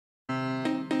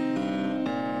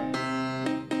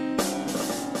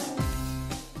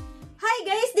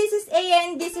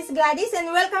Ayan, this is Gladys and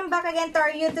welcome back again to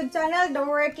our YouTube channel, The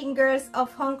Working Girls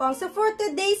of Hong Kong. So for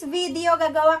today's video,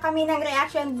 gagawa kami ng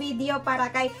reaction video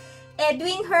para kay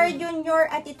Edwin Hurry Jr.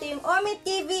 At ito yung OME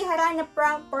TV Harana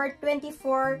Prank Part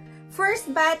 24.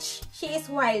 First batch, She is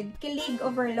Wild, Kilig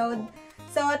Overload.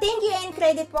 So thank you and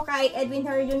credit po kay Edwin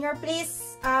Hurry Jr.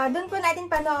 Please, doon po natin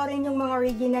panoorin yung mga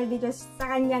original videos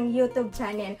sa kanyang YouTube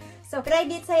channel. So,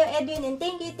 credit sa'yo, Edwin, and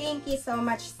thank you so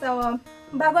much. So,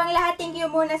 bago ang lahat, thank you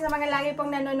muna sa mga lagi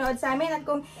pong nanonood sa amin. At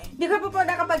kung di ko po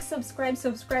nakapag-subscribe,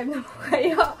 subscribe na po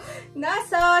kayo. No?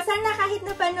 So, sana kahit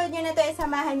napanood nyo na to,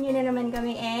 samahan nyo na naman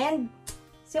kami. And,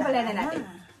 simulan na natin.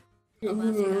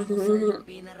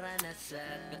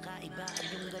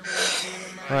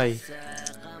 Hi.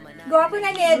 Gwapo na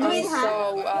ni Edwin, ha?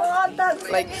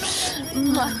 Like,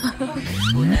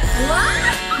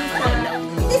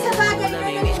 hindi sa bagay mo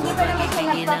na hindi pa naman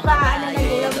siya nagpapaano ng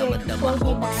ilaw yung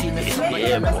pogi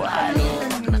na.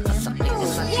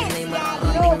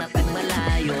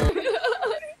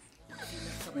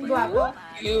 Gwapo.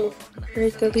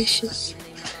 very delicious.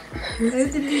 Very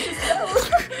delicious.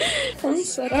 Ang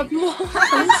sarap mo.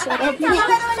 Ang sarap mo.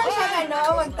 Saka naman lang siya,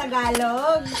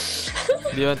 mag-Tagalog.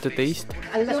 Do you want to taste?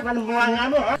 Alas pa ng buha nga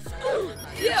mo, ha?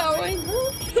 Yeah, why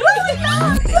not?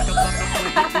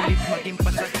 Maging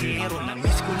pasahero,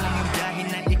 na-miss ko lang yung biyahe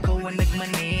na ikaw ang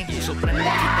nagmaneho. Sobrang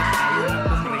nakita tayo ng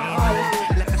pumreno.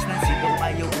 Lakas ng sigaw,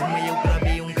 ayaw umayaw,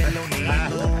 grabe yung galaw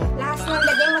nito. Lakas ng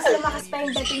lagay, mas lumakas pa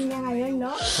yung dating niya ngayon,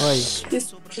 no? Why?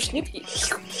 Yes, snippy.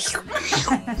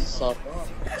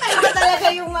 Ay, ba talaga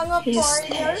yung mga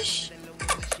foreigners?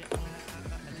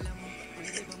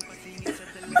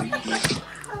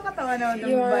 Ang katawa naman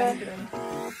ng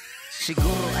background.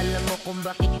 Siguro alam mo kung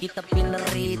bakit kita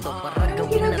pinarito, para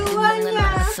gawin natin mga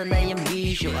nakasanayang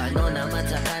bisyo. Ano naman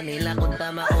sa kanila kung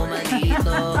tama o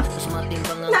malito, mas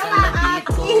matimbang ang kalakit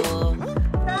ko.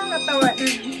 Nakakatawa.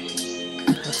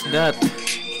 What's that?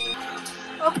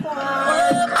 Opo.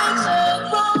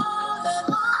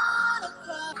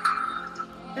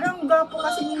 Pero ang gwapo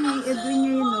kasi ni Edwin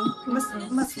ngayon, no?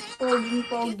 Mas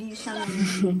pogi-pogi siya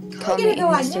ngayon. Comment in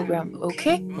Instagram,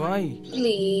 okay? Why?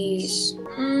 Please.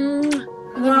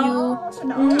 I love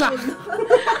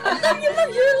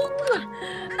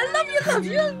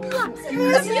you. Wow. I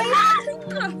love you.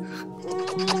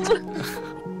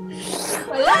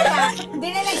 Wala na. Hindi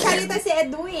na nagsalita si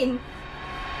Edwin.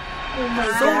 Oh my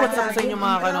So, God. what's up sa inyo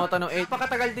mga kanotano?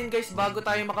 Pakatagal din guys bago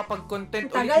tayo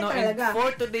makapag-content ulit, no? And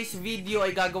for today's video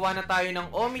ay gagawa na tayo ng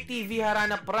OME TV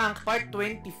Harana Prank Part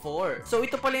 24. So,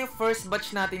 ito pala yung first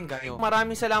batch natin guys.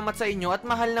 Maraming salamat sa inyo at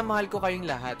mahal na mahal ko kayong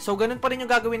lahat. So, ganun pa rin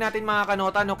yung gagawin natin mga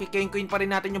kanotano. Kikengkuin pa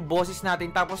rin natin yung boses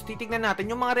natin tapos titignan natin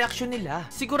yung mga reaksyon nila.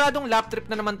 Siguradong lap trip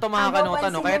na naman to mga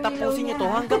kanotano. Kaya tapusin nyo to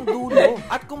hanggang dulo.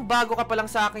 At kung bago ka pa lang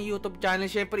sa aking YouTube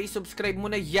channel, syempre i-subscribe mo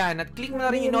na yan at click mo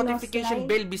na rin yung notification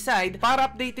bell beside para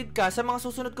updated ka sa mga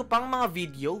susunod ko pang mga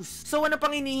videos. So ano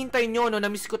pang hinihintay nyo, no?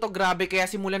 Na-miss ko to grabe kaya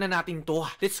simulan na natin to.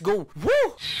 Let's go! Woo!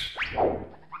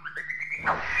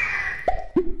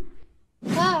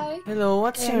 Hi. Hello,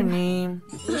 what's your name?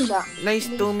 Misha. Nice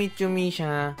to meet you,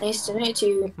 Misha. Nice to meet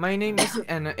you. My name is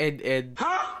Ed.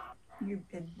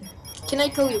 Can I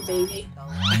call you baby?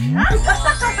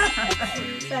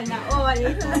 Sana all.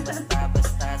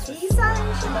 Isa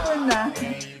siya doon na.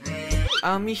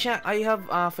 Misha, I have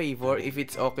a favor if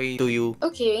it's okay to you.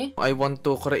 Okay. I want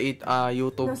to create a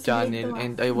YouTube channel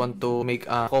and I want to make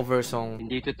a cover song.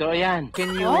 Hindi totoo yan.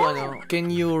 Can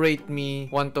you rate me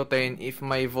 1 to 10 if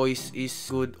my voice is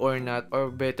good or not or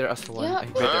better as 1? Yeah.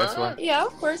 Better as 1. Yeah,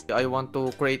 of course. I want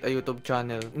to create a YouTube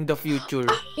channel in the future.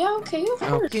 Yeah, okay, of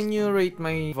course. Can you rate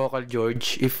my vocal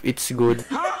George if it's good?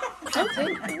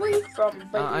 Okay. Where are you from,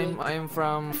 by the way? I'm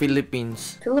from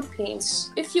Philippines.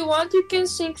 Philippines. If you want, you can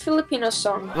sing Filipino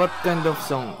song. What kind of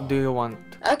song do you want?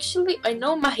 Actually, I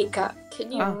know Mahika.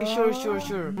 Can you?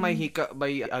 Sure. My Hika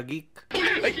by Agik.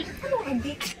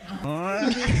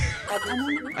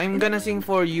 I'm gonna sing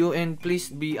for you and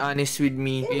please be honest with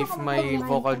me if my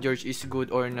vocal George is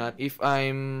good or not. If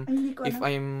I'm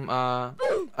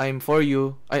for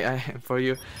you. I'm for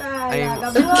you.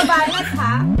 Gabi mo banat,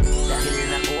 ha?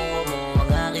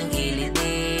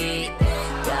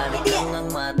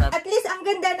 At least ang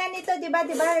ganda na nito, 'di ba?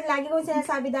 'Di ba? Lagi kong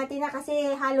sinasabi dati na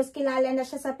kasi halos kilala na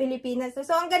siya sa Pilipinas.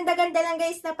 So ang ganda-ganda lang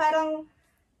guys na parang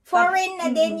foreign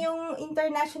na din yung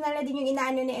international na din yung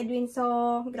inaano ni Edwin. So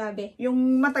grabe.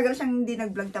 Yung matagal siyang hindi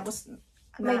nag-vlog tapos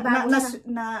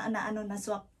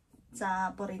na-swap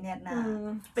sa foreigner na.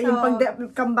 Yung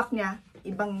pag-comeback niya,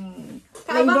 ibang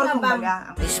flavor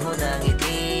kumbaga.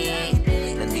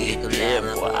 Nandito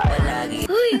lang ako palagi.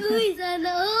 Uy, sana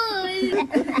all!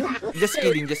 Just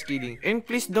kidding, just kidding. And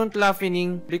please don't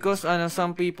laughing because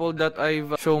some people that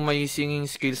I've show my singing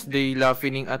skills, they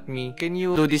laughing at me. Can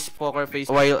you do this poker face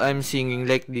while I'm singing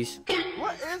like this?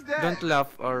 What is that? Don't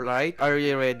laugh, alright? Are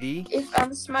you ready? If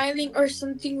I'm smiling or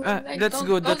something like that's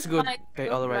good, that's good. smile, Okay,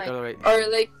 don't alright, smile. alright. Or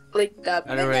like that.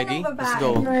 Are you ready? Let's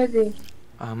go. I'm ready.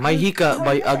 My Hika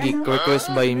by Agik,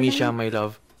 request by Misha, my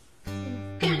love.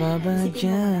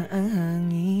 Babadya ang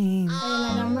hangin,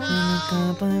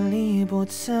 nakapalibot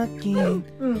sa'kin,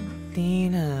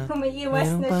 tila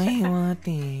mayroong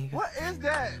pahiwatig. What is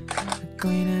that?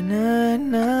 Ako'y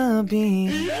nananabig,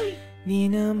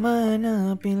 di naman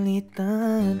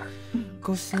napilitan,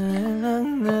 ko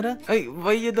lang Ay,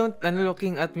 why you don't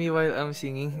looking at me while I'm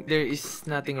singing? There is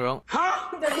nothing wrong.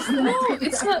 No,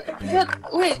 it's not. But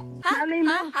wait.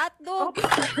 Hot dog.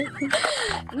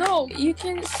 No, you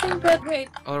can sing, but wait.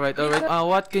 Alright, alright.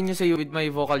 What can you say with my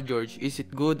vocal, George? Is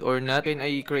it good or not? Can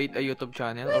I create a YouTube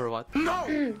channel or what?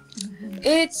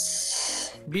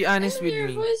 It's. Be honest with Your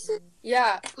me. voice,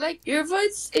 yeah, like your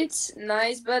voice, it's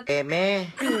nice, but you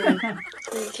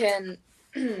can.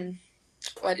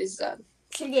 What is that?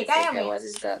 Sige, kaya Okay, mo. what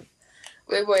is that?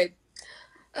 Wait.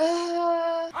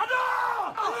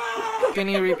 Can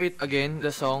you repeat again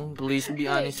the song? Please be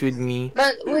honest with me.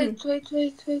 But wait.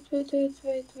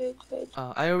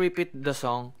 I'll repeat the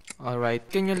song. Alright.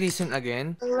 Can you listen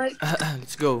again? Like,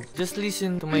 Let's go. Just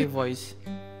listen to my voice.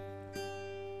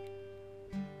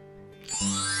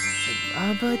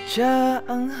 Abadya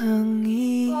ang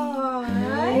hangin,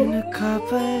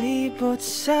 nakapalibot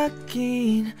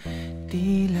sa'kin,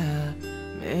 tila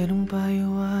merong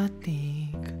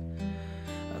pahiwatig.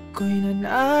 Ako'y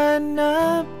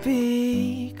nananabig,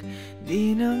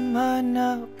 di naman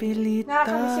napilitan.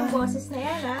 Nakakamiss yung boses na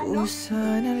yan, ha? No? Kusa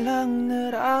na lang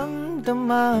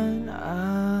naramdaman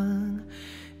ang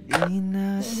di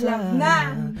nasan.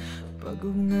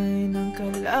 Pag-ugnay ng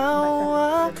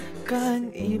kalawakan,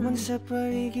 ibang sa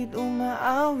paligid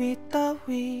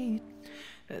umaawit-awit.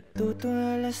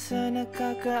 Natutulala sa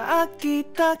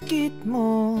nakakaakit-akit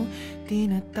mo,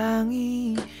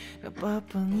 tinatangi,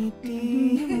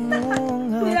 napapangiti mo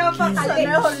ang Hindi naman pakali.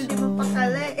 aking Hindi mo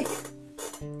pakali.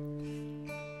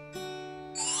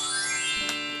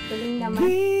 Galing naman.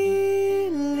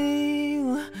 Biliw,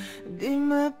 di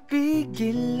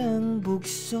mapigil ang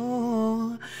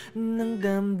bugso ng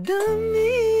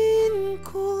damdamin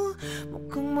ko.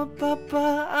 Mukhang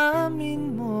mapapaamin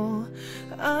mo,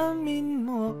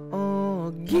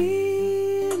 oh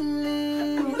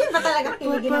giliw. Hindi ba talaga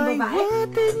kiligin ng babae?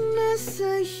 Papahiwatig na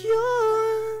sa'yo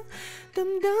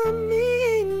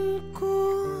damdamin ko,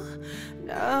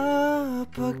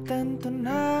 napagtanto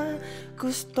na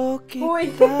gusto Uy.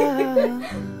 kita.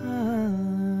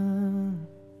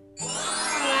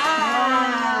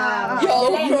 Wow! yo,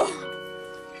 bro.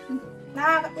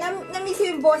 Namiss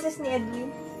yung boses ni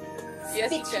Edwin.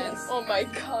 Yes, you can. Speechless. Oh my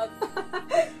god.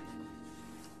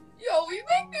 Yo, you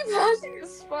make me blushing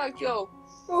as fuck, yo.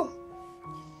 Oh.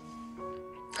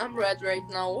 I'm red right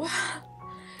now.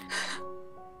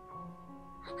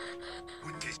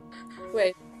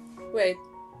 Wait.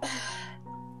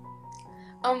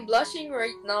 I'm blushing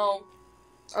right now.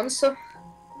 I'm so.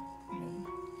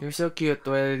 You're so cute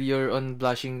while you're on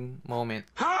blushing moment.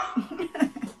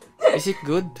 Is it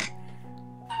good?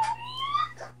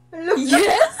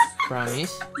 Yes!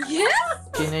 Promise? Yes!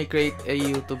 Can I create a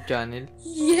YouTube channel?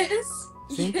 Yes!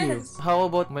 Thank you. How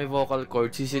about my vocal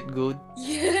cords? Is it good?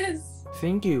 Yes!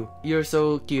 Thank you. You're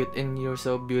so cute and you're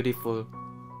so beautiful.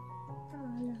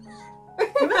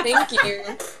 Thank you.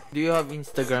 Do you have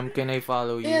Instagram? Can I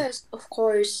follow you? Yes, of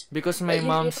course. Because my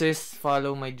mom says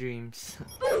follow my dreams.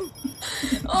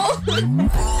 Oh!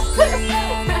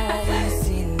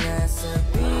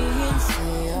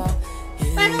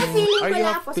 Parang feeling ko Are you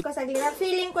lang, happy? pause ko saglit.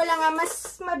 Feeling ko lang mas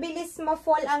mabilis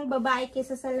ma-fall ang babae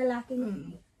kaysa sa lalaki.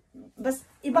 Bas,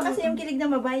 iba kasi yung kilig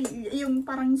ng babae, yung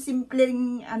parang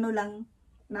simpleng ano lang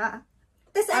na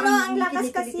Tapos parang ang lakas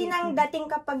kasi kilig-kilig. ng dating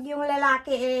kapag yung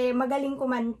lalaki magaling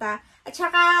kumanta. At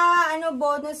saka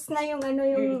bonus na yung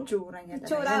yung itsura niya.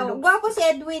 itsura. Yung looks. Gwapo si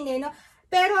Edwin no.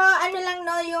 Pero lang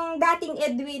no, yung dating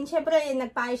Edwin, syempre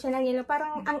nagpaayos siya ng yelo.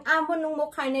 Parang ang amo nung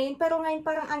mukha na yun. Pero ngayon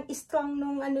parang ang strong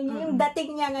nung niya, yung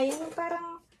dating niya ngayon.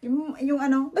 Parang, Yung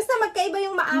ano, basta magkaiba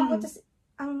yung maamo. Tapos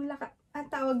ang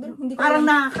tawag doon, hindi ko parang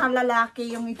alam.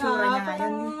 nakalalaki yung itsura niya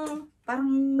parang, ngayon. Parang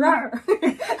rar.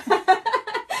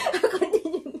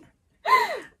 Continue.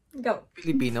 Go.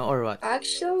 Filipino or what?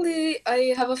 Actually,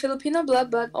 I have a Filipino blood,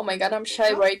 but oh my god, I'm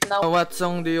shy right now. What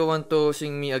song do you want to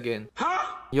sing me again?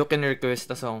 You can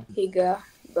request a song. Higa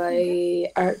by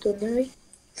Edwin Hurry.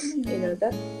 You know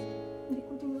that?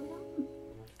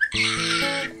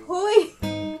 Hoy!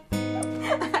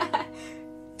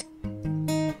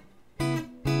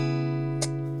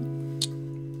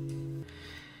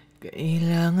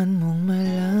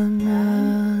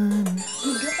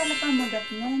 magat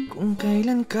niyan. Kung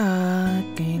kailan ka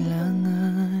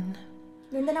kailangan,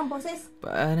 Ganda ng boses.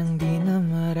 parang di na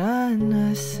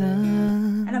maranasan.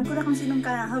 Alam ko na kung sinong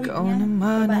kahawig niya. Ikaw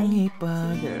naman ang Babae.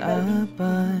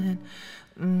 ipaglaban.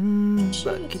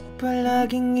 Bakit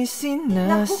palaging Nahook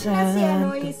na si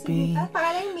ano, isinasabi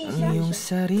pangalan yung ang Misha. iyong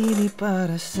sarili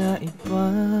para sa iba?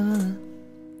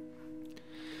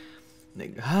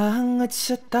 Naghahangat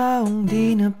sa taong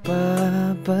di na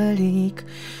pabalik.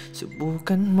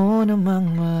 Subukan mo namang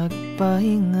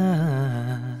magpahinga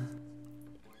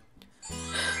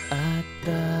at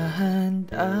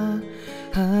dahan-dahang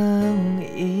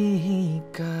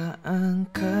ihika ang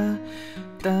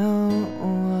katawan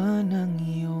ng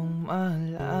iyong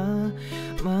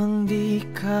malamang di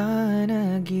ka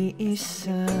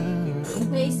nag-iisa.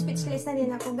 Na-speechless na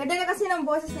din ako. Ganda na kasi ng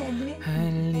boses ni Edwin.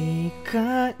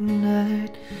 Halika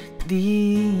na't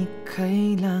di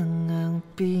kailangang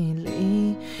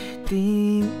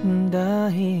pilitin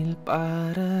dahil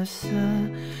para sa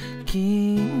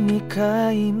akin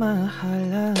ika'y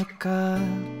mahalaga.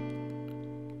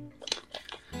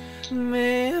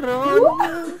 Meron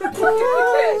ng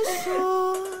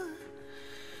puso,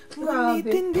 ngunit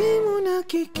hindi mo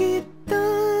nakikita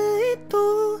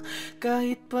ito.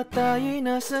 Kahit pa tayo'y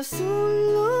nasa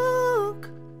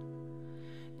sulok,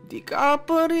 di ka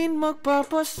pa rin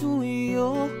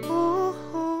magpapasuyo.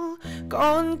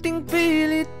 Kaunting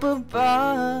pilit pa ba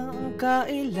ang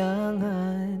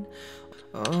kailangan?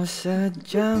 O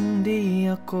sadyang di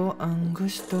ako ang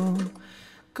gusto?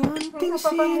 Kaunting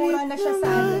silip na siya sa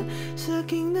naman sa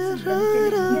aking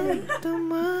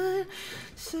nararamdaman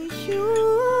sa'yo.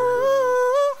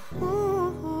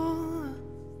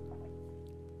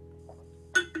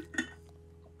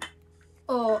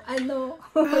 Oh, ano?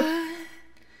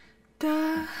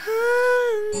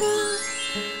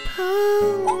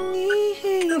 Dahan-dahang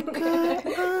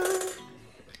ihigaan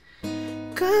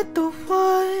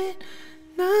katawan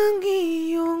ng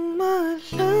iyong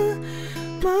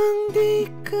malamang di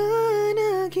ka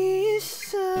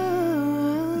nag-isa.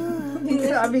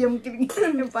 Grabe yung kilig.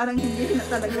 Yung parang hindi na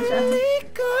talaga siya.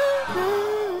 Halika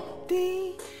na't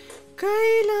di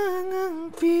kailangang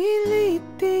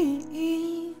pilitin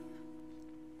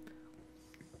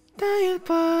dahil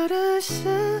para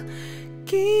sa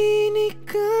akin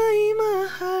ika'y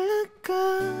mahalaga.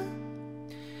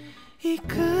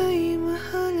 Ika'y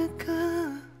mahalaga.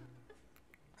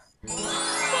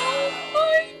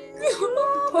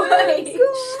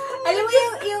 Alam mo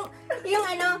yung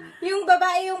ano, yung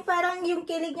babae yung parang yung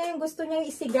kilig niya, yung gusto niya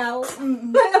isigaw.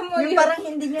 Alam mo Yung yun? parang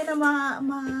hindi niya na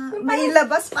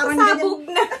mailabas. Parang Sabog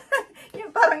ganyan. na.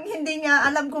 Yung parang hindi niya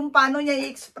alam kung paano niya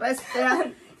i-express.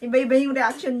 Kaya iba-iba yung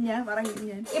reaction niya. Parang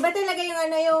ganyan. Iba talaga yung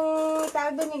ano, yung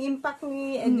tawag doon, yung impact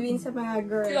ni Edwin sa mga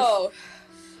girls. Yo.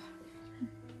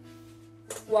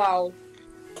 Wow.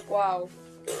 Wow.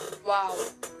 Wow.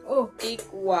 Oh, Big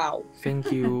wow.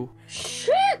 Thank you.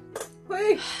 Shit!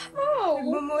 hoy, Oh.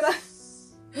 bumura.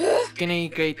 Can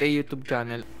I create a YouTube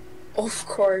channel? Of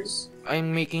course.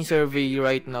 I'm making survey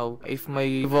right now. If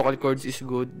my vocal cords is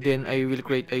good, then I will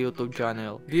create a YouTube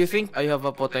channel. Do you think I have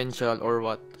a potential or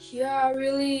what? Yeah,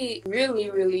 really.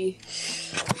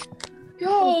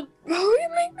 Yo, bro, you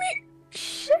make me...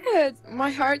 Shit!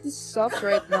 My heart is soft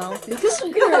right now. Because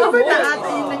of your Grabe voice. na ate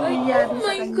yung nangyayari Oh sa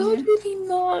my kanya. god, really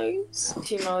nice.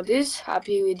 You know this,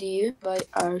 Happy With You by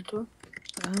Arthur.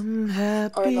 I'm Or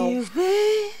happy no.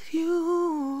 with you.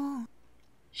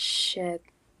 Shit.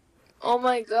 Oh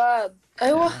my god.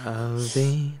 I want... I've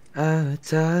been out of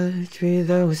touch with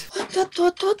those. What?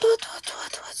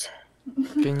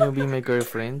 Can you be my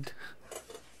girlfriend?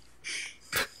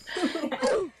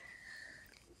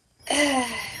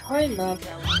 Why not?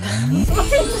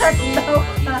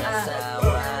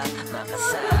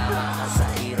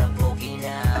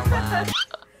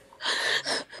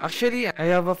 Actually, I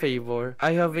have a favor.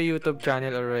 I have a YouTube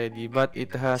channel already, but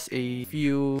it has a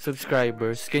few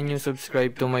subscribers. Can you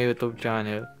subscribe to my YouTube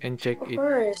channel and check Of it?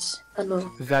 course. Ano?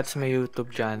 That's my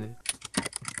YouTube channel.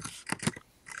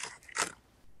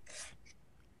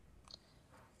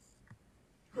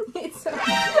 It's so...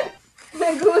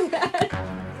 Nagulat.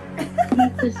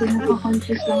 Kasi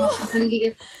nakakonfuse lang ako. Hindi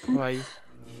Why?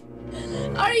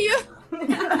 Are you...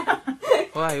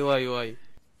 Why?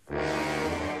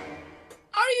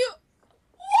 Are you...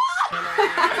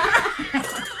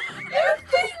 You're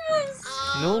famous!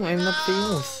 No, I'm not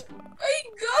famous. Ay,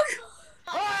 God!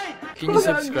 Can you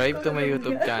subscribe to my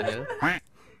YouTube channel?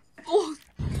 Oh,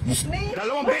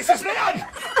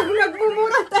 Ang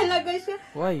nagmumura talaga siya.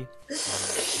 Why?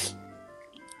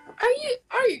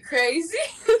 are you crazy?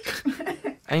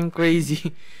 I'm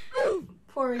crazy.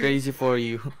 For you. Crazy for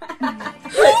you.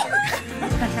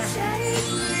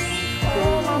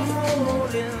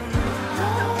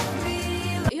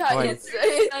 Yeah, Why? it's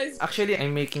very nice. Actually,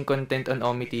 I'm making content on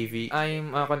OME TV.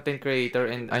 I'm a content creator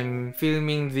and I'm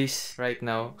filming this right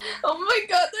now. Oh my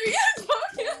god, are you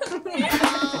talking?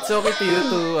 It's okay to you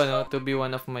to be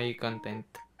one of my content.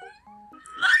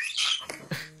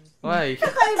 Why?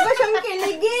 Kakaiba siyang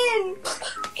kiligin.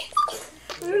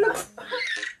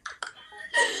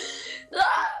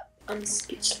 I'm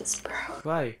speechless, bro.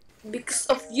 Why? Because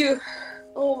of you.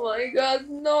 Oh my god,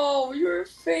 no, you're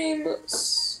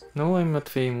famous. No, I'm not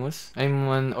famous. I'm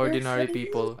an ordinary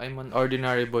people. I'm an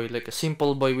ordinary boy, like a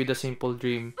simple boy with a simple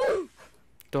dream.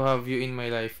 To have you in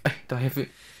my life. To have you...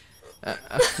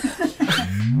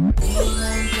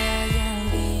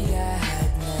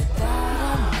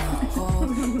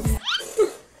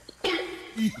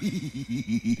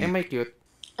 Am I cute?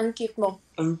 Ang cute mo.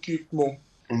 Ang cute mo.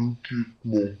 Ang cute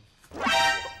mo.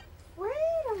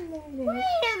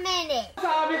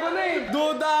 Sabi ko na eh.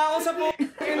 Duda ako sa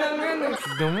p***inang yan eh.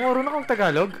 Marunong ka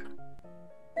mag-Tagalog?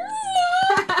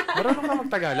 Marunong ka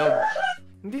mag-Tagalog?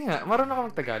 Hindi nga, marunong ka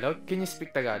mag-Tagalog? Can you speak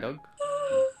Tagalog?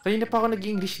 Kanina pa ako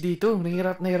nag-English dito.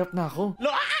 Nahirap na ako.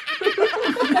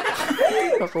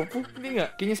 Ako po. Hindi nga.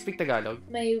 Can you speak Tagalog?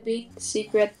 Maybe.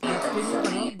 Secret. Can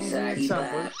you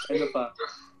example? Ano pa?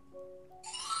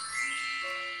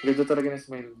 Ganda talaga na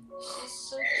smile.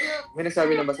 So cute. May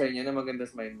nagsabi na ba sa inyo na maganda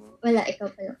smile mo? Wala, ikaw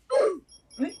pala.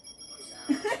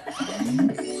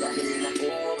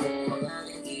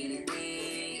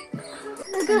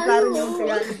 Klaro niya yung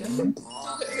Tagalog.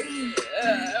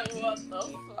 What the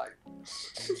fuck?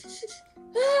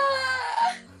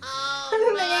 Ano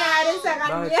nangyayari sa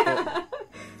kanya? Bakit po?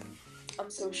 I'm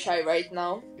so shy right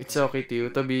now. It's okay to you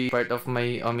to be part of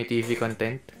my OME TV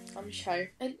content? I'm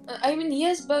shy. I mean,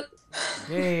 yes, but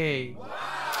Yay!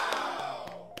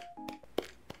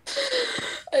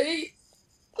 I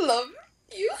love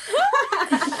you.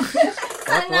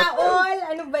 Sana all.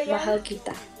 Ano ba yan? Mahal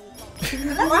kita.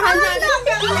 Mahal na lang.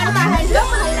 Mahal na.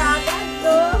 Mahal na agad.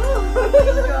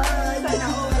 Sana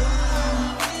all.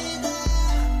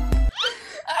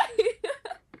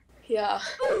 Yeah.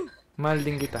 Mahal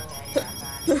din kita.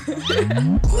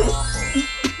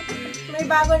 May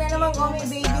bago na namang OME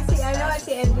baby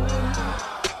si Edwin.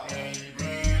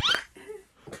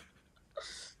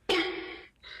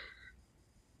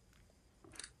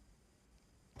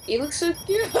 You look so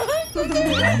cute.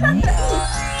 Wala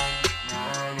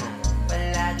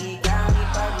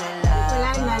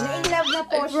na. Na-in-love na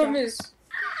po I siya. promise.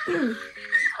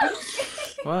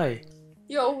 Why?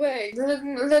 Yo, wait.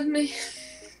 Let me.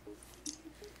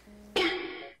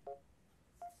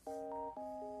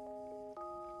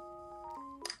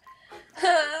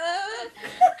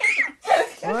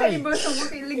 Why?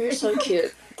 You're so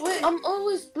cute. Wait, I'm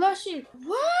always blushing.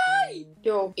 Why?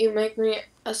 Yo, you make me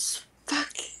as fuck.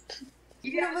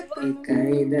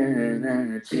 Ika'y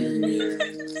natin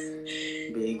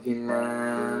bigla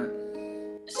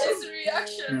She's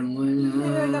reaction. nang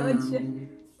wala Nanonood siya.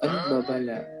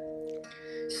 pagbabala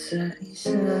sa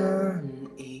isang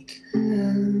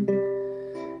iklang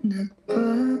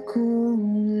nagpakong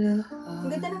Ang lahat.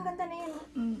 ganda ng kanta na yun.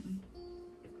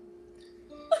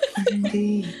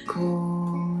 Hindi ko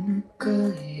na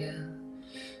kaya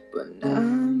pa na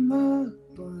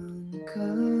magbangka.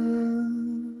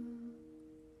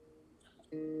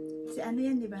 Si ano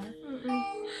yan, di ba?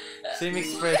 Same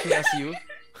expression as you.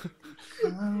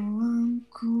 Kawang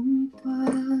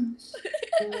kumpas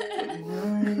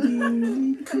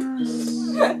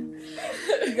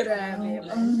Grabe.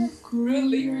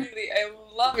 Really, I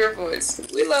love your voice.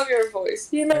 We love your voice.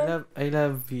 You know? I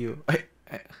love you.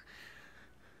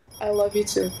 I love you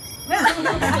too.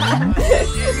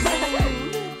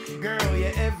 Girl,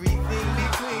 you're everything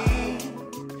between.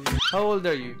 How old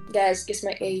are you? Guys, guess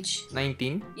my age.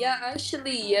 19? Yeah,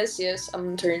 actually, yes.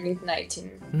 I'm turning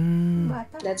 19.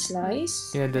 Bata. That's nice.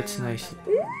 Yeah, that's nice.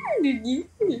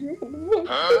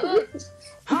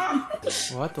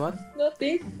 What?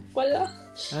 Nothing. Wala.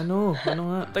 Ano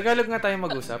nga? Tagalog nga tayo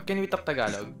mag-usap. Can we talk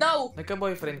Tagalog? No!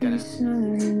 Nagka-boyfriend ka na?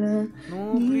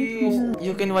 No, please.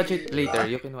 You can watch it later.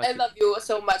 You can watch I it. love you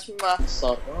so much, ma.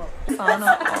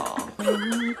 Sana.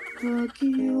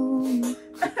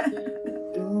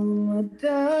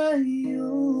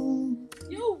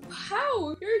 Yo,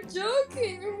 how? You're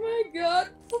joking. Oh my god.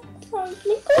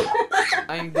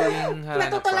 I'm doing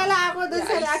Harana Natutulala prank. ako dun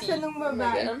sa Yeah, I reaction see. ng Oh my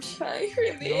babae. god, I'm shy.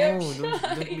 Really, No, I'm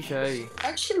shy. don't be shy.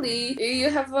 Actually,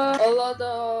 you have a lot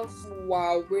of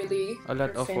really A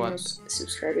lot of what? famous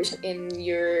subscribers in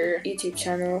your YouTube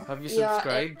channel. Have you Yeah,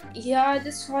 subscribed? Yeah,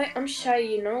 that's why I'm shy,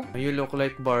 you know. You look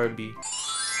like Barbie.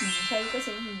 Sabi ko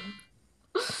sa'yo.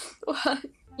 What?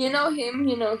 You know him?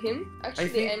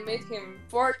 Actually, I met him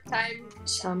 4 times.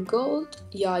 Sam Gold?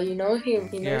 Yeah, you know him.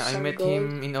 Yeah, I met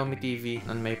him in OME TV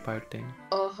on my part-time.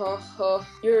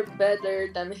 You're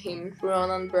better than him.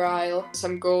 Ronan Bryle.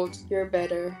 Sam Gold, you're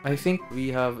better. I think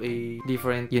we have a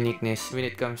different uniqueness when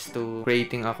it comes to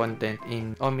creating a content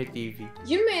in OME TV.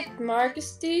 You met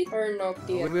Marcus T or no?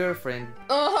 We were friends.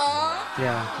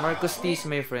 Yeah, Marcus T is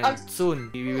my friend. Soon,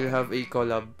 we will have a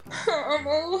collab. I'm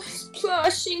always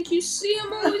blushing. You see,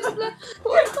 I'm always blushing.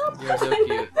 You're so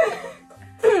cute.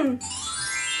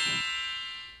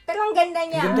 Pero ang ganda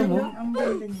niya. Ganda mo? Ang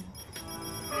ganda niya.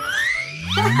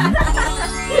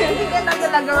 Hindi ka na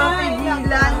talaga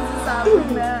mapigilan sa akin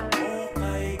na.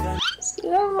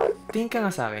 Tingin ka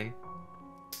nga sa akin.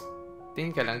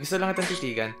 Tingin ka lang. Gusto lang kitang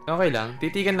titigan. Okay lang.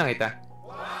 Titigan lang kita.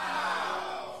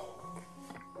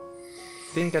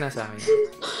 Tingin ka na sa akin.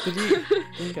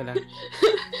 Tingin ka lang.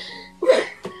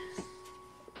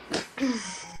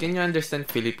 Can you understand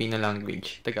Filipino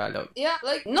language? Tagalog. Yeah,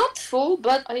 like, not full,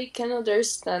 but I can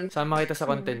understand. Sama kita sa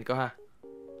content ko, ha?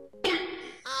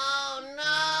 Ano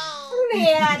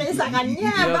nangyayari sa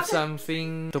kanya? You have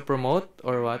something to promote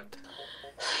or what?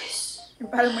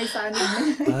 Parang may sanay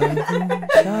na.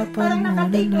 Parang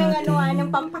nakatake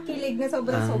ng pampakilig na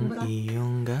sobra-sobra.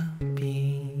 Iyong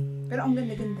gabi. Pero ang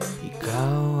ganda-ganda.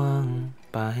 Ikaw ang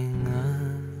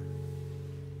pahinga.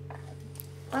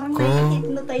 Parang may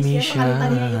hypnotize siya sa kanta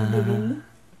niya yung dubin.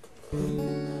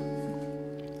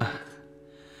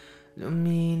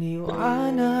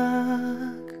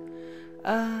 Lumiliwanag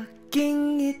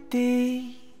aking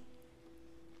ngiti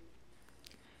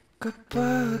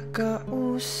kapag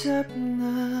kausap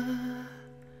na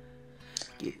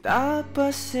kita.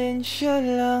 Pasensya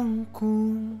lang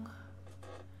kung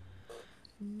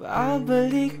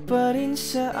babalik pa rin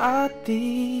sa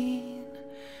atin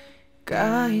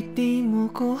kahit di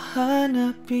mo ko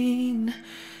hanapin.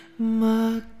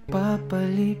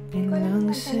 Magpapalipin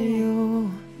lang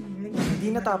sa'yo.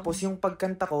 Hindi natapos yung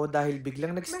pagkanta ko dahil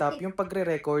biglang nag-stop yung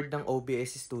pagre-record ng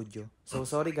OBS studio. So,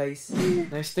 sorry guys.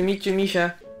 Nice to meet you,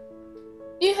 Misha.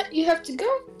 You have to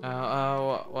go?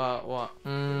 Ang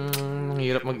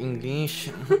hirap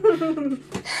mag-English.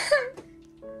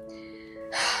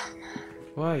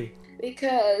 Why?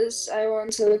 Because I want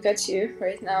to look at you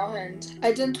right now and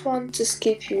I don't want to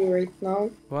skip you right now.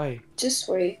 Why? Just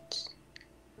wait.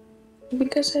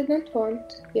 Because I don't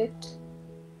want yet.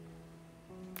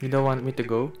 You don't want me to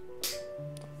go?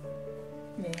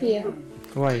 Yeah.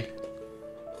 Why?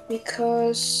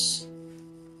 Because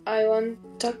I want to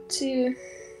talk to you.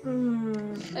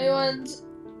 I want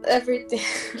everything.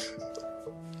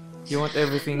 You want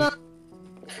everything? Not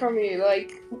from you,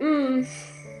 like,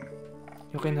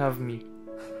 You can have me.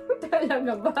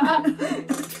 Talaga ba?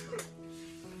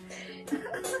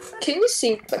 Can you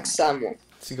sing pagsamo?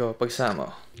 Sige,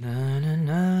 pagsamo. Na na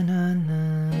na na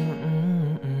na.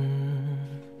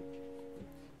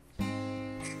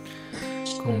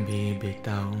 Kung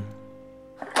bibitaw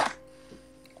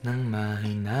nang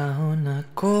mahinahon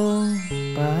akong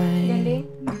pa'y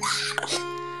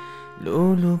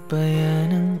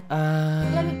lulupayan ang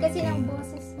Lamig kasi ng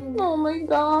boses niya. Oh my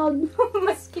God!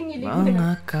 Mas kinilig ko na.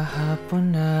 mga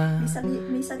kahapon na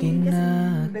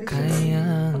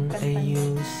kinakayang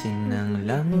ayusin ng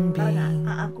lambing. Parang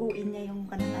aakuin niya yung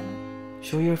kanang ano.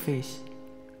 Show your face.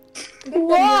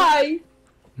 Why?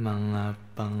 Mga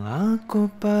pangako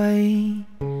pa'y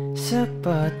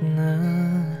sapat na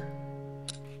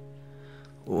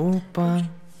upang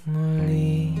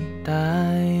muli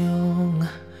tayong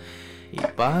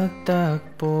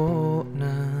ipagtagpo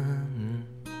ng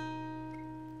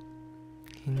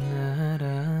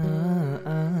hinarap.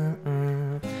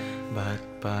 Ba't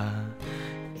pa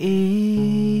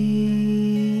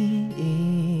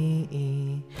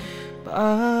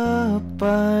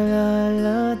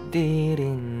papalala di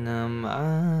rin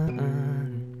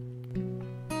naman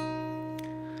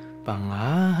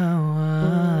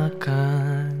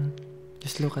pangahawakan.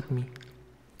 Just look at me.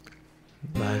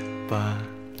 Ba't pa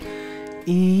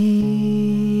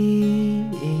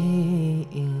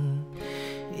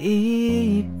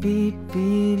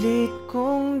ipipilit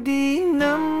kong di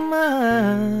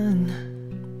naman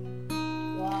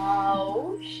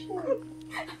Wow!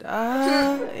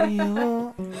 tayo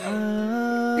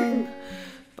ang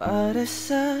para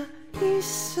sa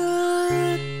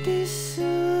isa't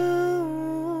isa.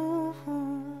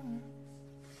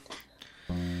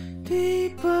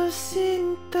 Di ba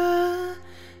sinta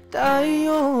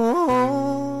tayo?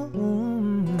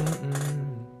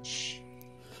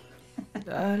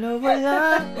 Dalawa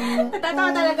lang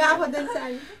Natatawa talaga ako dun sa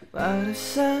para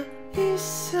sa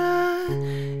isa't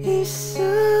isa.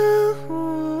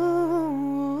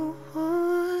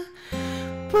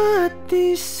 at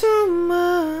di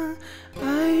sumang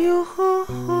ayun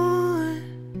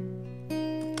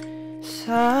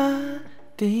sa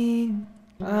atin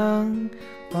ang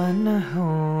panahon.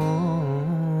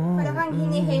 Parang kang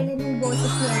hinihele ng boses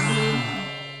ni Edwin.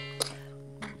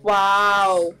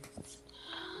 Wow.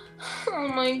 Oh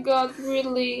my god,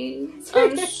 really?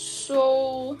 I'm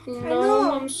so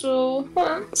I'm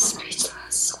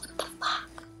speechless. What the fuck?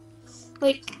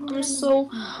 Like, I'm so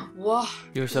wow.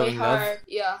 You're so in love?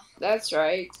 Yeah, that's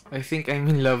right. I think I'm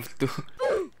in love too.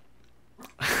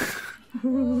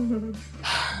 Kung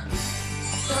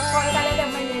ka na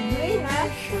naman Edwin, ha?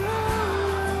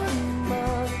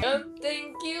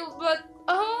 Thank you, but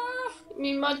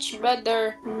me much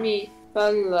better. Me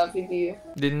fell in love with you.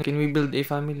 Then can we build a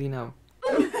family now?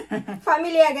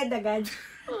 Family agad-agad.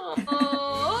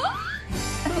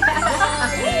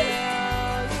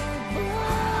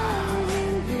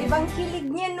 Ibang kilig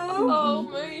niya, no? Oh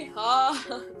my god.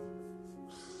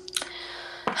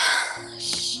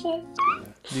 Shit.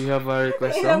 Do you have a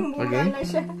request Ilang song bunga again? na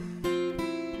siya.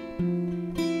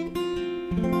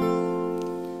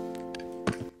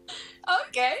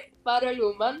 Okay, para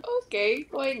luman. Okay,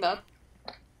 why not?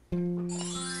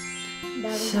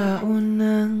 Sa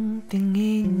unang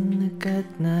tingin agad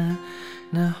na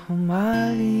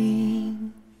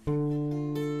humaling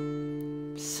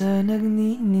sa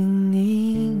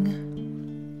nagniningning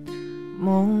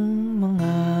mong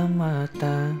mga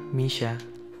mata, Misha.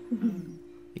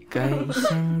 Ika'y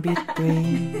isang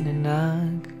bituin na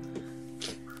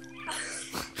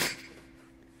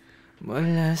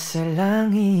mula sa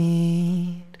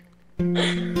langit.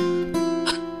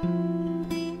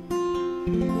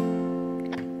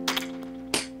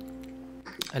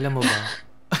 Alam mo ba?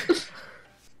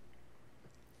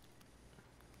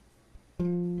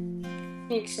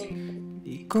 Mixing.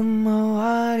 Di ko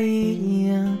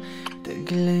mawari ang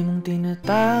taglay mong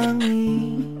tinatangi.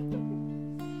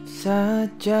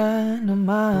 Sadya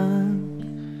naman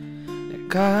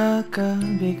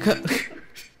nakakabiga.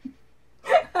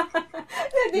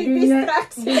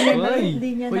 Nadi-distract siya. Why?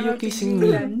 Why you kissing me?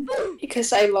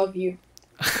 Because I love you.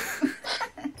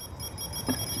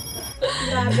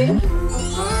 Grabe.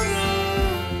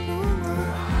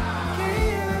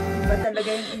 Iba talaga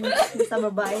yung sa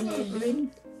babae ni Edwin.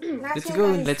 Let's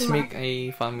go. Let's make a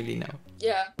family now.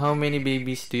 Yeah. How many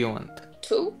babies do you want?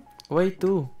 2? Why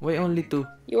 2? Why only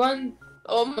 2? You want?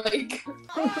 Oh my god.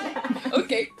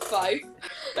 Okay, 5.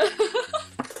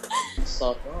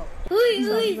 Uy,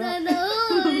 sana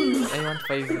all. I want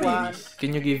 5 babies.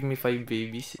 Can you give me 5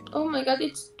 babies? Oh my god,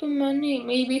 it's too many.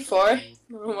 Maybe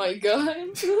 4. Oh my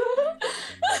god.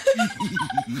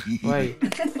 Why?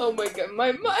 Oh my god,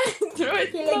 my mind right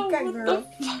Kilig now. ka, What girl. the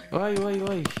fuck? Why?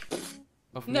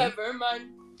 Of me? Never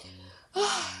mind.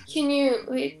 Can you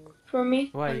wait for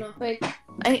me? Why? Oh, no. Wait.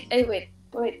 I wait.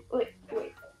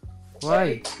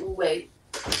 Why? Wait.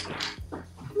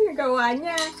 Nagawa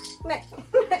niya.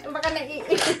 Baka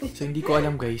naiinis. So, hindi ko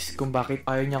alam, guys, kung bakit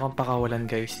ayaw niya akong pakawalan,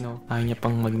 guys, no? Ayaw niya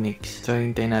pang mag-next. So,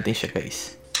 hintayin natin siya,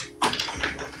 guys.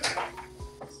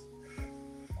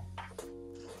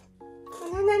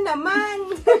 Ano na naman?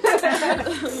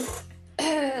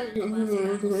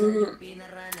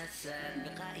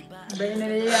 Iba yung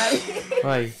nangyayari.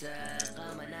 Why?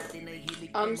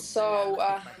 I'm so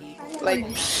like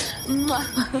Ang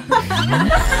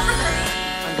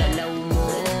galaw mo,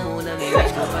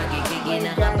 namimiss ko pagiging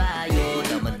ng kabayo.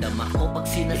 Damadama ko pag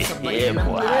sinasabay ng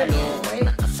palo.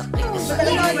 Nakasakay ka sa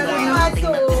Talaga iyo,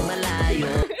 aso. malayo.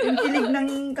 Yung kilig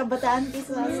ng kabataan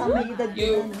kisa sa may edad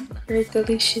you. yun. You're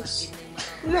delicious.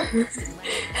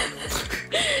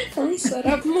 Ang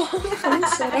sarap mo. Ang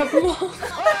sarap mo.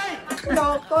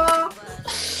 Loko.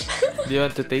 Do you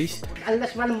want to taste?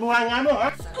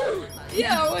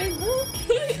 Yeah, why not?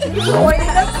 Uy,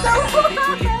 that's so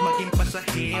Ulit maging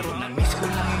pasahero. Namiss ko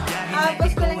lang yung biyahe na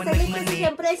Gusto ko ikaw lang ang sabihin kasi nagmani.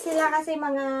 syempre sila kasi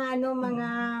mga mga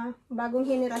bagong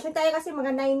henerasyon. Tayo kasi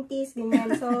mga 90s, ganyan.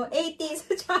 So, 80s.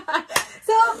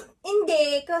 So,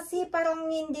 hindi. Kasi parang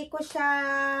hindi ko siya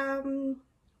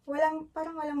walang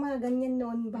mga ganyan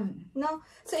noon ba? No?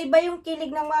 So, iba yung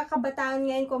kilig ng mga kabataan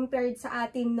ngayon compared sa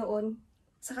atin noon.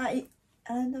 Saka,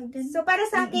 ano din? So, para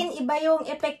sa akin, iba yung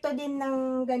epekto din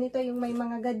ng ganito, yung may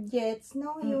mga gadgets,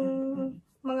 no? Yung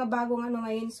mga bagong ano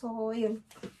ngayon. So, yun.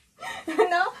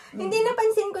 No? Hindi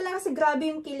napansin ko lang kasi grabe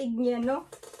yung kilig niya, no?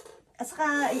 At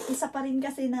saka, isa pa rin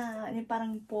kasi na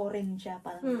parang foreign siya.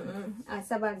 Parang,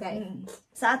 Sa bagay.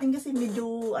 Sa atin kasi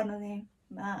medyo,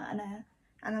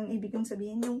 anong ibig kong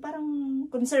sabihin? Yung parang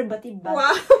conservative ba?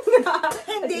 Wow!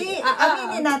 Hindi.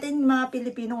 Aminin natin mga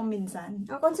Pilipino kung minsan.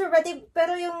 Conservative,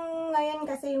 pero yung ngayon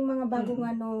kasi yung mga bagong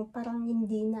ano, parang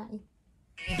hindi na eh.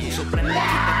 Sobrang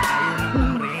nakita tayo ng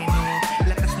pamreno.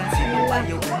 Lakas ng sigaw,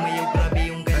 ayaw umayaw, grabe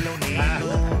yung galaw nito.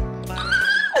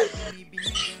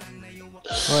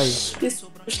 Hoy.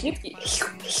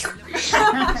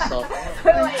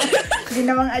 Hindi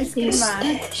namang ice cream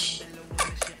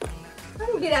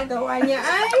Anong ginagawa niya?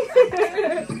 Ay!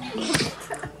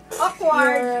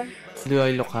 Awkward. Do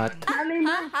I look hot?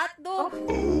 Hotdog.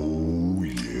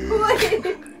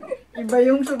 Iba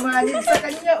yung sumanib sa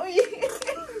kanya, uy.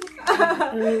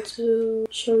 I want to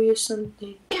show you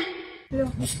something.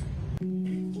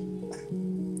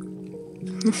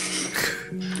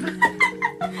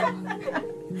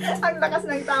 Ang lakas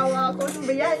ng tawa ko. Ano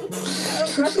ba yan?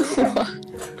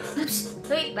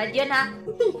 Uy, bad yun ha?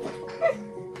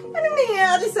 Anong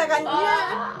nangyayari sa kanya? What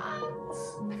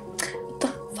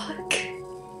the fuck?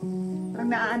 Parang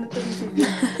naaano to yung sige.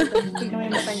 Tignan mo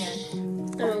yung mata niya.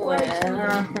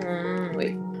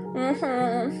 Wait.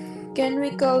 Can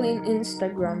we call in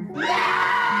Instagram?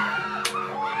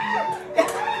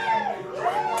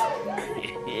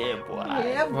 Yeah, boy.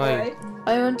 Why?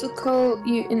 I want to call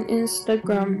you in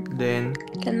Instagram. Then,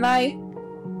 Can I?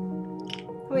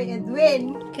 Wait,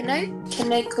 Edwin. Can I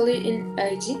call you in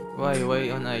IG? why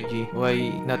on IG?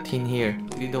 Why not in here?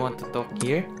 You don't want to talk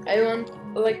here? I want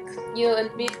like you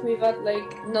and me without like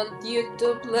not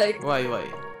YouTube like. Why?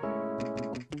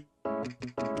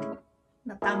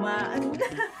 Natamaan.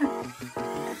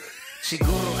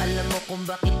 Siguro alam mo kung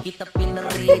bakit kita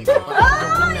pinarito. Para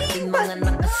gawin natin mga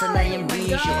nakasanayang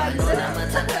bisyo. Ano naman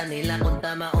sa kanila kung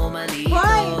tama o mali ko.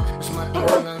 Mas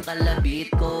matiwang ang kalabit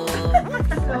ko.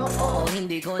 Oo,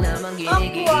 hindi ko naman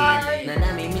ginigigit na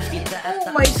namimiss kita at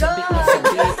Oh my sabik na God!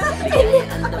 sabik.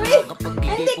 Ligayaan naman kapag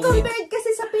Hindi, ikay pumipit. compared kasi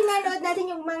sa pinanood natin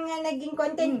yung mga naging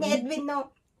content ni Edwin, no?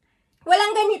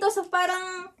 Walang ganito. So,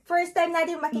 parang first time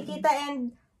natin makikita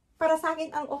and para sa akin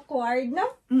ang awkward, no?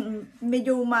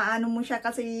 Medyo maano mo siya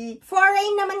kasi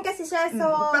Foreign naman kasi siya, so...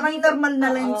 parang normal na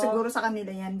lang Oo. siguro sa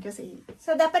kanila yan kasi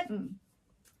So, dapat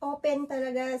open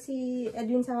talaga si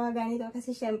Edwin sa mga ganito kasi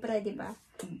syempre, di ba?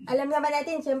 Alam naman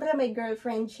natin, syempre may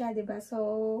girlfriend siya, di ba?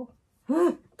 So...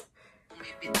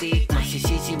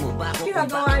 Masisisi mo ba ako kung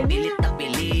Ginagawa bakit niya. pilit na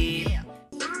pilit?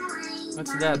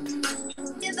 What's that?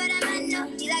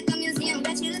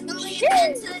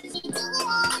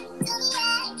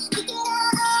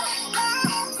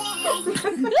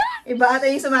 iba ata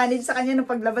yung sumanib sa kanya nung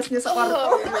paglabas niya sa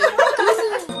kwarto.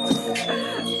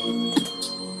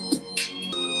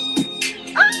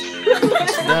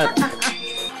 What's that?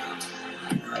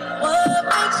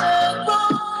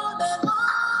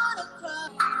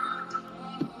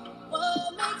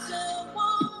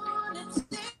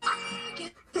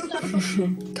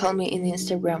 Call me in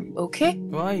Instagram, okay?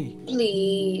 Why?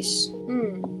 Please.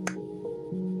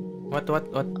 What?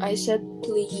 I said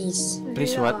please.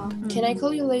 Please what? Can I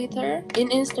call you later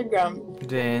in Instagram?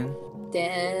 Then,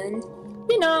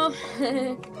 You know.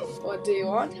 What do you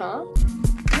want, huh?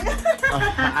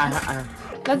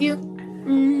 Love you.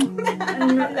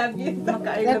 Love you.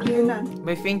 I love you na.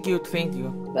 Bye, thank you.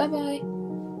 Bye bye.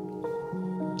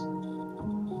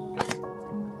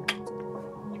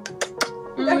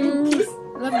 Love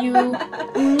you.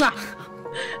 Mwah.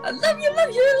 I love you.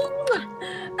 Mwah.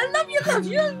 I love you.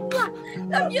 Mwah.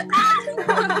 Love you.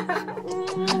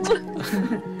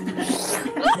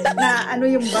 Na ano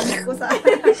yung bang ko sa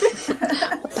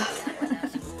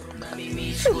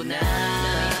Namimiss ko na.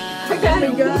 Oh my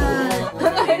God.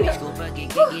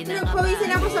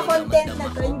 Nagpawisin ako sa content na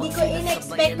to. Hindi ko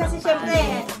in-expect kasi syempre,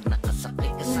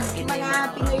 mga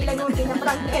Pinoy lang yung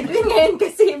pinaprank ni Edwin ngayon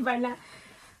kasi iba na.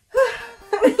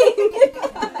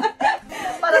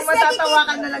 Parang matatawa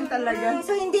ka na lang talaga.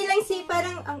 So, hindi lang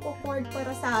parang ang awkward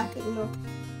para sa akin, no?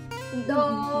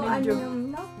 Though, medyo.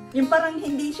 no? Yung parang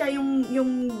hindi siya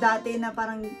yung dati na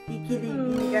parang ikilig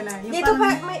ka na. Yung Dito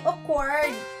parang, pa may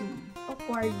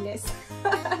awkwardness.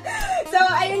 So,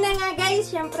 ayun na nga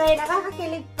guys, syempre,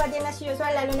 nakakakilig pa din as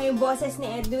usual, lalo na yung boses ni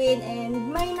Edwin, and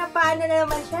may napaano na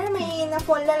naman siya, may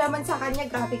na-fall na naman sa kanya,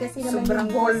 grabe kasi naman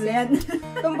sobrang yung cool boses. yan.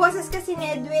 Yung boses kasi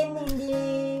ni Edwin, hindi,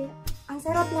 ang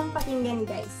sarap lang pakinggan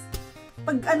guys.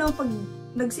 Pag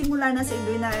nagsimula na si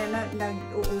Edwin na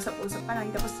nag-uusap-usap pa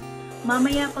lang, tapos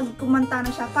mamaya pag kumanta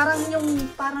na siya, parang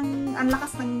ang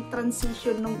lakas ng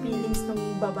transition ng feelings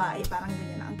ng babae, parang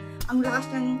ganyan. Ang lakas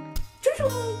ng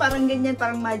chuchung, parang ganyan,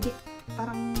 parang magic,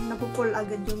 parang napupul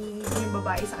agad yung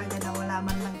babae sa kanya na wala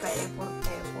man lang ka-effort.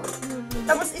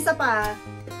 Tapos isa pa,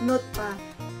 note pa,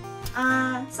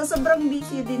 sa sobrang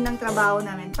busy din ng trabaho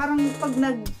namin, parang pag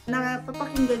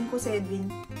napapakinggan ko si Edwin,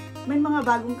 may mga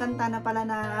bagong kanta na pala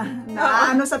na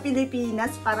ano sa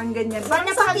Pilipinas, parang ganyan. Parang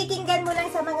napakikinggan mo lang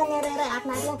sa mga nire-react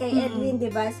natin kay Edwin, di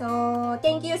ba? So,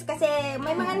 thank yous kasi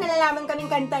may mga nalalaman kaming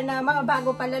kanta na mga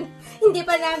bago pala, hindi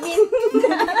pa namin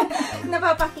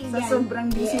napapakinggan. So,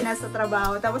 sobrang busy na sa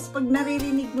trabaho. Tapos, pag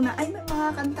naririnig mo na, ay, may mga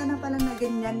kanta na pala na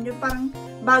ganyan. Yung parang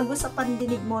bago sa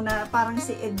pandinig mo na parang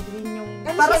si Edwin yung,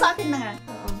 para sa akin na nga,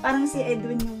 parang si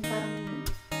Edwin yung parang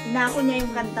inako niya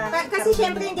yung kanta. Kasi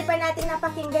syempre hindi pa natin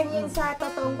napakinggan yun sa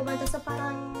totoong kumanta. So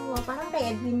parang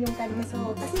kay Edwin yung kanta.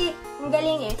 So kasi ang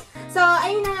galing eh. So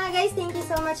ayun na nga guys, thank you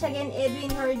so much again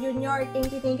Edwin Hurry Jr.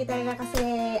 Thank you talaga kasi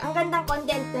ang gandang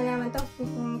content na naman to.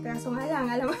 Kaso nga lang,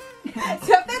 alam mo.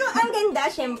 So, pero ang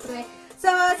ganda syempre. So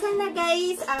sana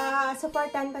guys,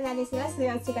 supportan pa natin sila. So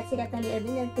yung sikat-sikat na ni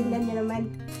Edwin, tingnan niyo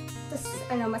naman. Tapos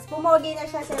mas pumogi na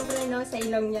siya syempre no, sa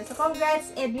ilong niya. So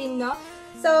congrats Edwin no.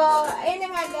 So, ayun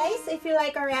na nga guys, if you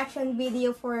like our reaction video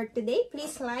for today,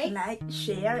 please like,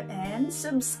 share, and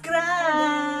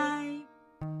subscribe!